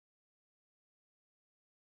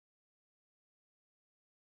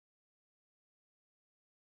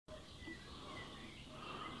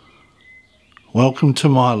Welcome to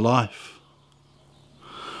my life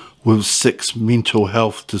with 6 mental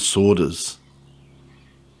health disorders.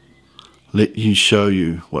 Let you show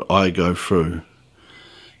you what I go through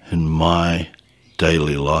in my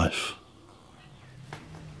daily life.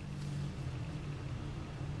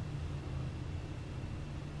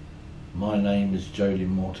 My name is Jody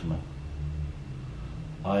Mortimer.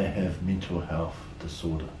 I have mental health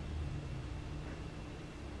disorder.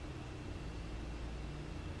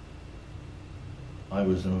 I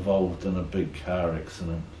was involved in a big car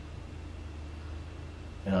accident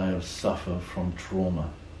and I have suffered from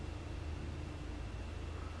trauma.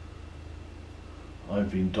 I've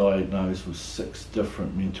been diagnosed with 6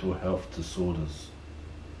 different mental health disorders: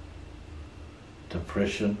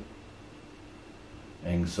 depression,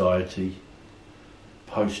 anxiety,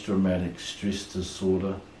 post-traumatic stress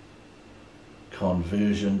disorder,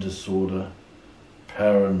 conversion disorder,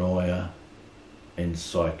 paranoia, and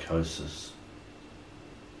psychosis.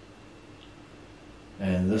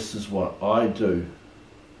 And this is what I do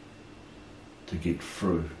to get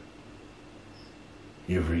through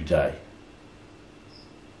every day.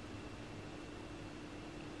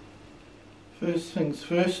 First things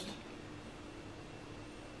first,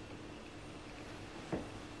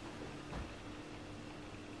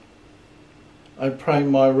 I pray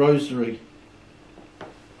my rosary.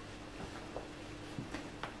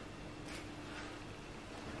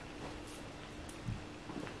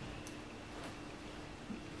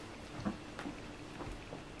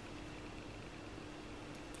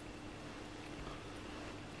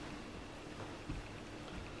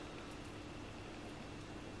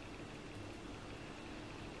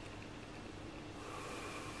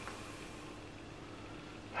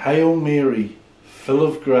 Hail Mary, full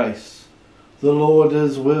of grace, the Lord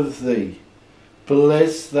is with thee.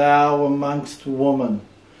 Blessed thou amongst women,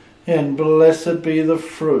 and blessed be the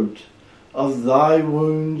fruit of thy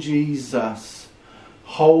womb, Jesus.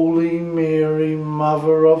 Holy Mary,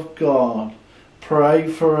 Mother of God, pray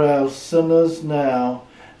for our sinners now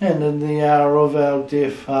and in the hour of our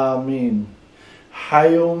death. Amen.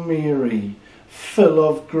 Hail Mary, full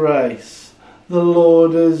of grace, the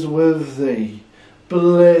Lord is with thee.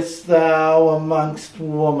 Blessed thou amongst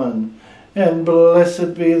women, and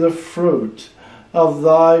blessed be the fruit of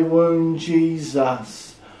thy womb,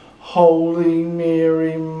 Jesus. Holy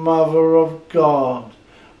Mary, Mother of God,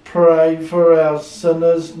 pray for our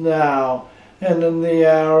sinners now and in the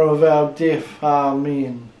hour of our death.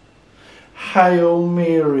 Amen. Hail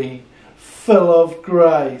Mary, full of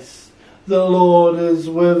grace, the Lord is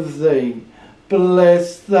with thee.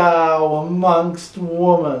 Blessed thou amongst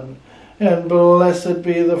women, and blessed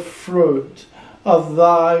be the fruit of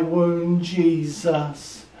thy womb,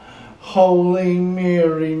 Jesus. Holy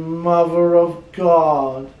Mary, Mother of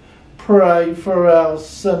God, pray for our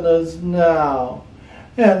sinners now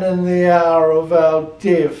and in the hour of our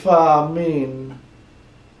death. Amen.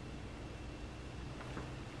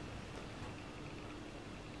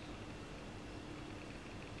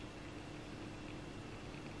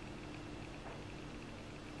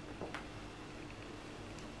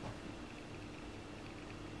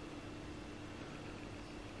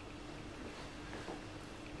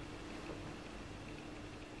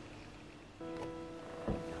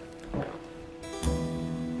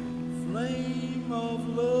 Flame of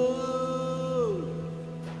love,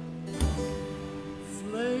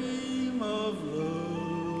 flame of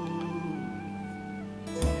love,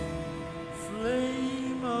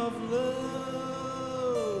 flame of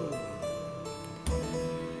love.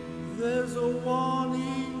 There's a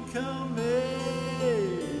warning coming,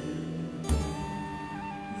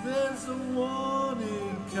 there's a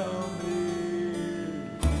warning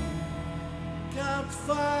coming. God's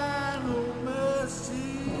final mercy.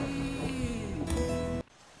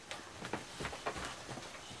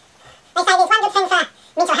 They say there's one good thing for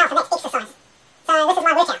mental health, and that's exercise. So this is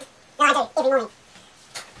my workout that I do every morning.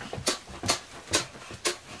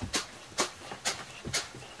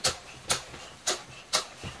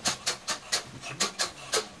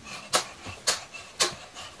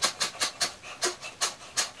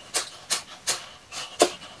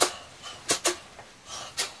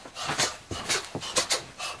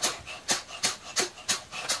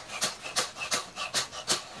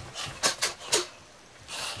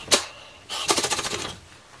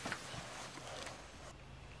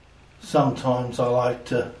 Sometimes I like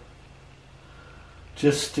to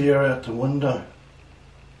just stare out the window,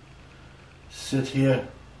 sit here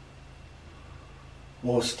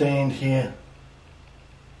or stand here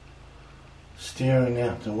staring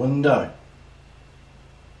out the window.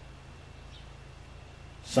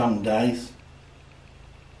 Some days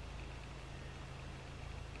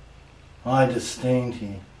I just stand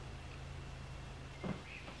here.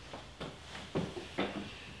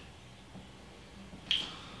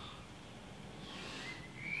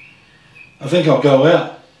 I think I'll go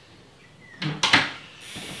out.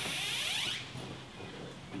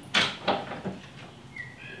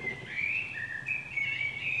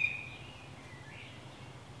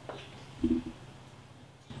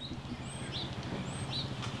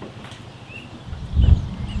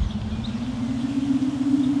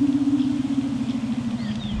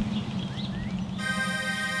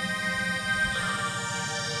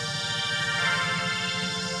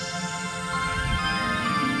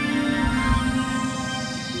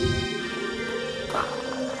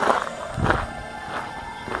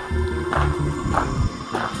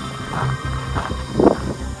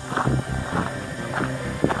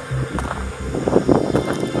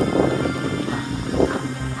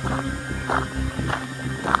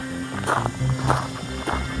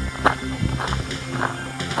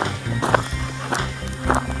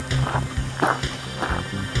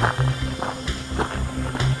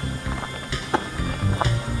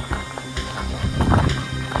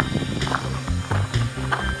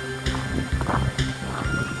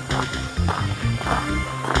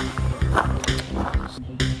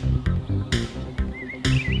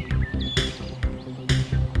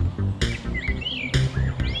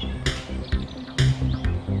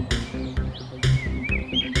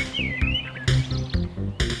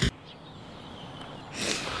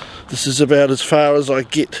 This is about as far as I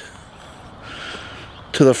get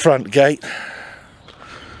to the front gate.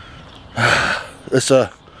 It's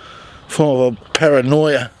a form of a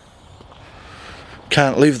paranoia.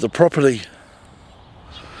 Can't leave the property.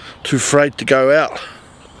 Too afraid to go out.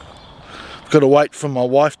 I've got to wait for my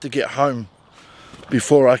wife to get home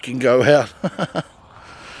before I can go out.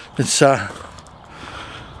 It's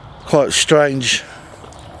quite strange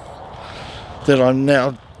that I'm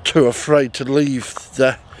now too afraid to leave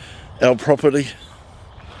our property.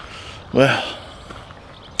 Well,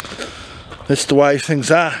 that's the way things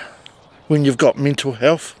are when you've got mental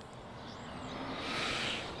health.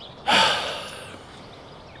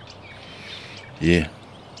 Yeah.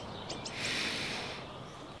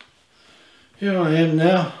 Here I am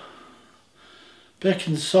now, back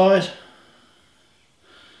inside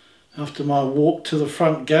after my walk to the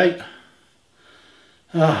front gate.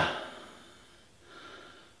 Let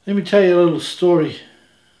me tell you a little story.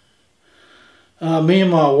 Me and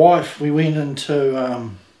my wife, we went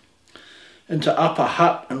into Upper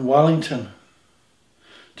Hutt in Wellington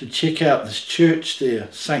to check out this church there,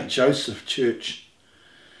 St. Joseph Church.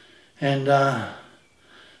 And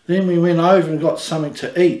then we went over and got something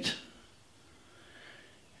to eat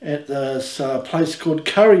at this place called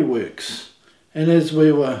Curryworks. And as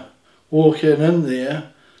we were walking in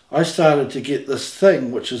there, I started to get this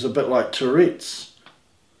thing which is a bit like Tourette's,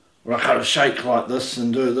 where I kind of shake like this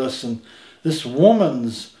and do this, and this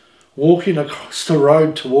woman's walking across the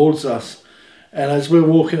road towards us, and as we're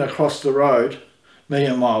walking across the road, me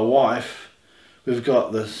and my wife, we've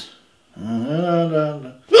got this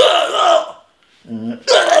and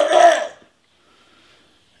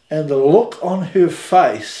the look on her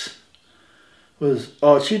face was,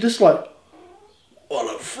 oh, she just like,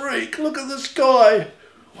 what a freak, look at this guy,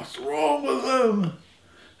 what's wrong with him?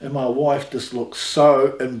 And my wife just looked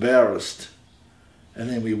so embarrassed. And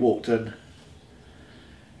then we walked in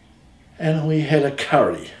and we had a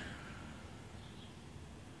curry.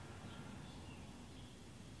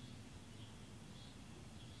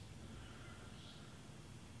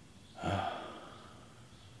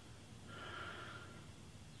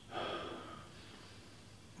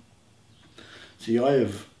 See, I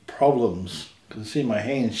have problems. You can see my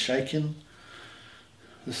hands shaking.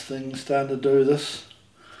 This thing's starting to do this.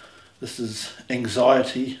 This is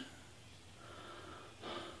anxiety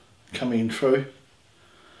coming through.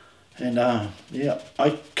 And yeah,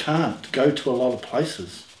 I can't go to a lot of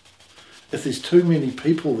places. If there's too many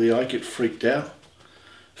people there, I get freaked out.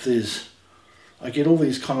 I get all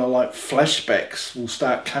these kind of like flashbacks will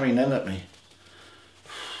start coming in at me.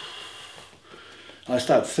 I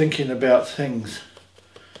start thinking about things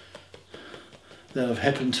that have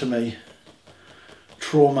happened to me,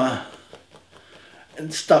 trauma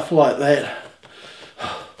and stuff like that.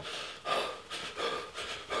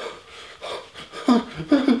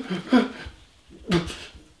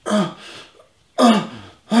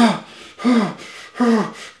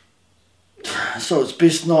 So it's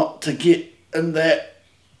best not to get in that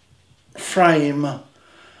frame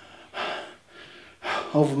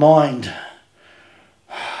of mind.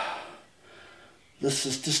 This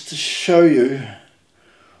is just to show you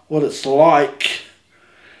what it's like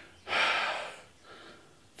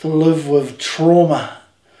to live with trauma.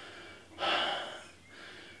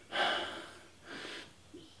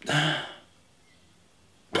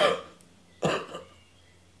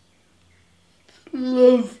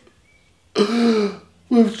 Live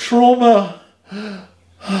with trauma.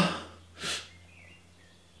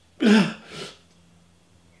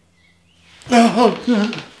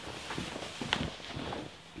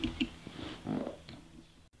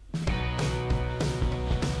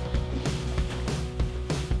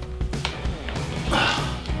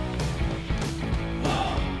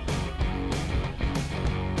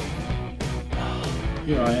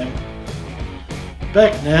 Here I am,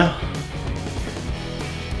 back now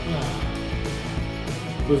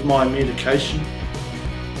with my medication.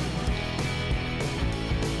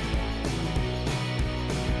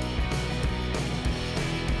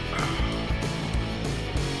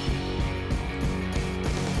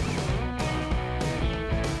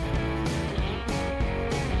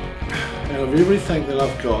 Out of everything that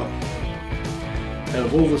I've got, out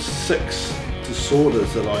of all the 6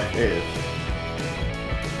 disorders that I have,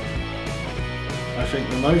 I think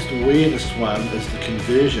the most weirdest one is the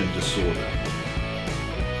conversion disorder.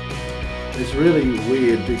 It's really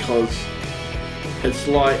weird because it's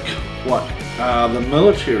like what the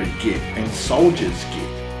military get and soldiers get,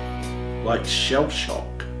 like shell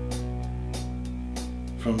shock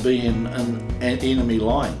from being in enemy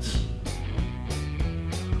lines.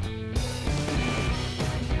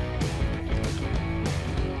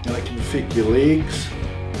 And it can affect your legs,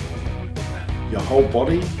 your whole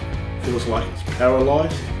body. Feels like it's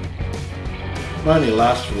paralysed. It only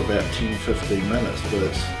lasts for about 10-15 minutes, but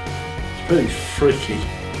it's pretty freaky.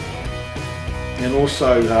 And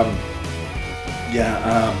also,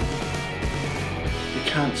 you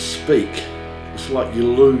can't speak. It's like you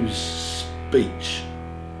lose speech.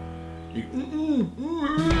 And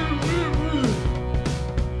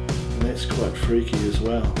that's quite freaky as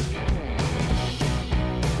well.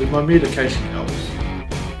 But my medication helps.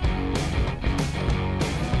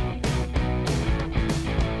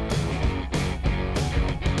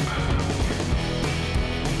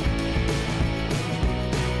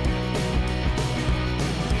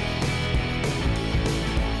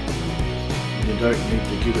 You don't need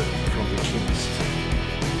to get it from the chemist,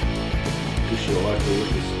 just your local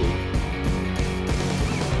liquor store.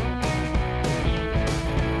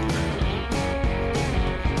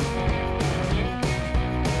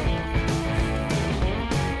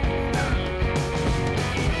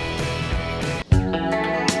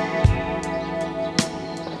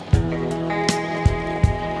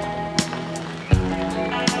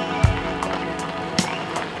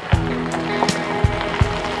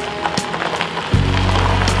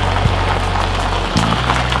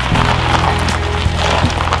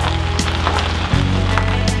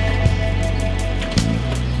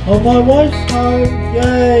 Oh, my wife's home,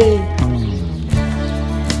 yay!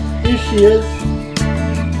 Here she is.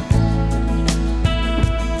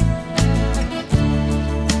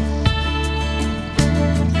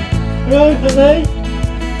 Hello, honey.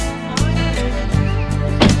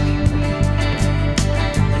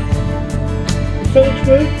 You finished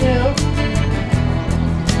work now?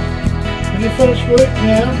 Have you finished work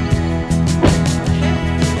now?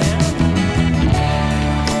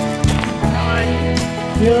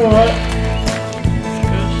 You alright?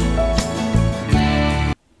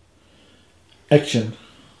 Action.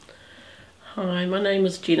 Hi, my name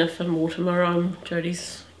is Jennifer Mortimer. I'm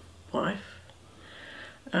Jodie's wife.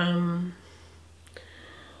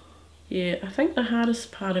 Yeah, I think the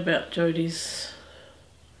hardest part about Jodie's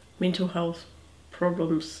mental health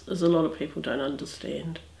problems is a lot of people don't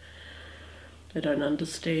understand. They don't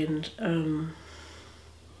understand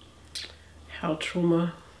how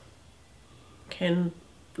trauma can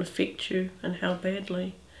affect you and how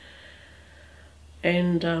badly.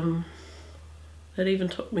 And it even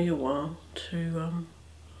took me a while to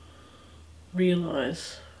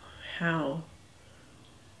realise how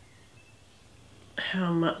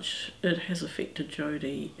much it has affected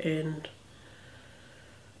Jodie, and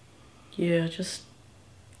yeah, just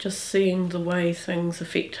seeing the way things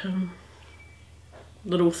affect him.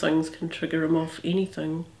 Little things can trigger him off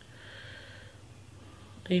anything,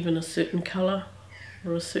 even a certain colour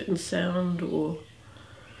or a certain sound, or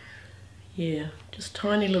yeah, just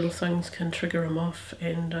tiny little things can trigger him off,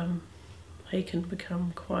 and he can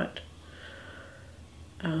become quite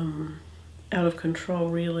out of control,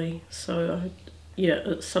 really. So yeah,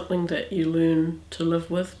 it's something that you learn to live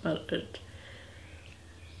with, but it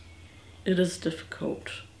is difficult.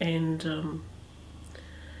 And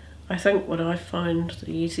I think what I find the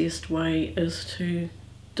easiest way is to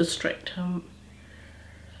distract him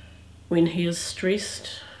when he is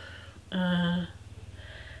stressed,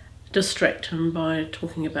 distract him by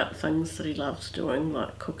talking about things that he loves doing,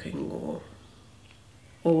 like cooking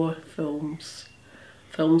or films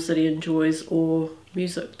that he enjoys, or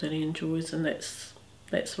music that he enjoys, and that's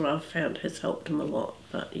what I've found has helped him a lot.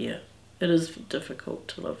 But yeah, it is difficult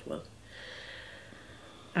to live with.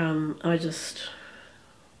 I just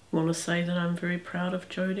want to say that I'm very proud of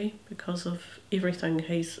Jody because of everything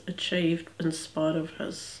he's achieved in spite of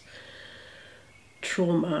his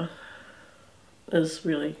trauma is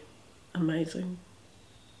really amazing.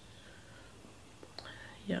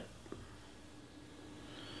 Yeah.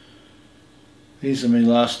 These are my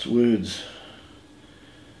last words.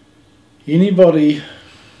 Anybody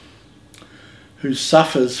who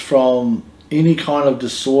suffers from any kind of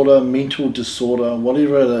disorder, mental disorder,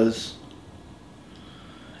 whatever it is,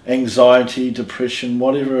 anxiety, depression,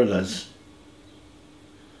 whatever it is,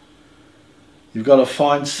 you've got to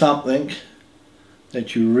find something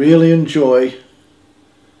that you really enjoy,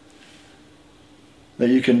 that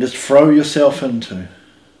you can just throw yourself into.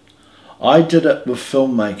 I did it with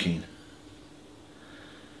filmmaking.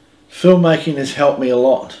 Filmmaking has helped me a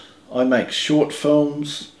lot. I make short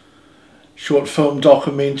films, short film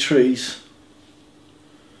documentaries,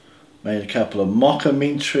 made a couple of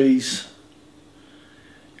mockumentaries,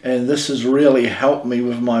 and this has really helped me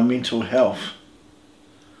with my mental health,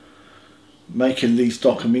 making these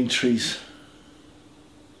documentaries.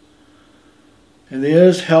 And there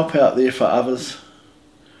is help out there for others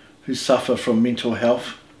who suffer from mental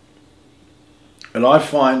health. And I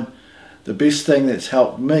find the best thing that's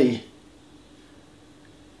helped me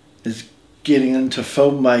is getting into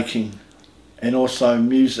filmmaking and also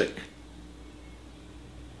music.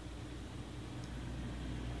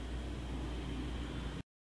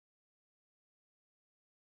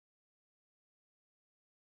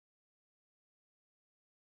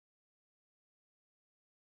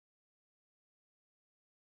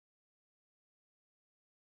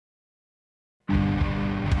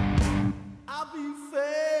 I'll be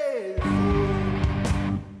faithful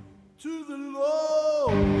to the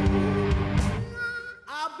Lord.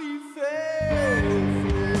 I'll be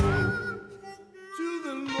faithful to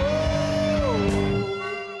the Lord,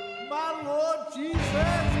 my Lord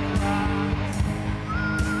Jesus.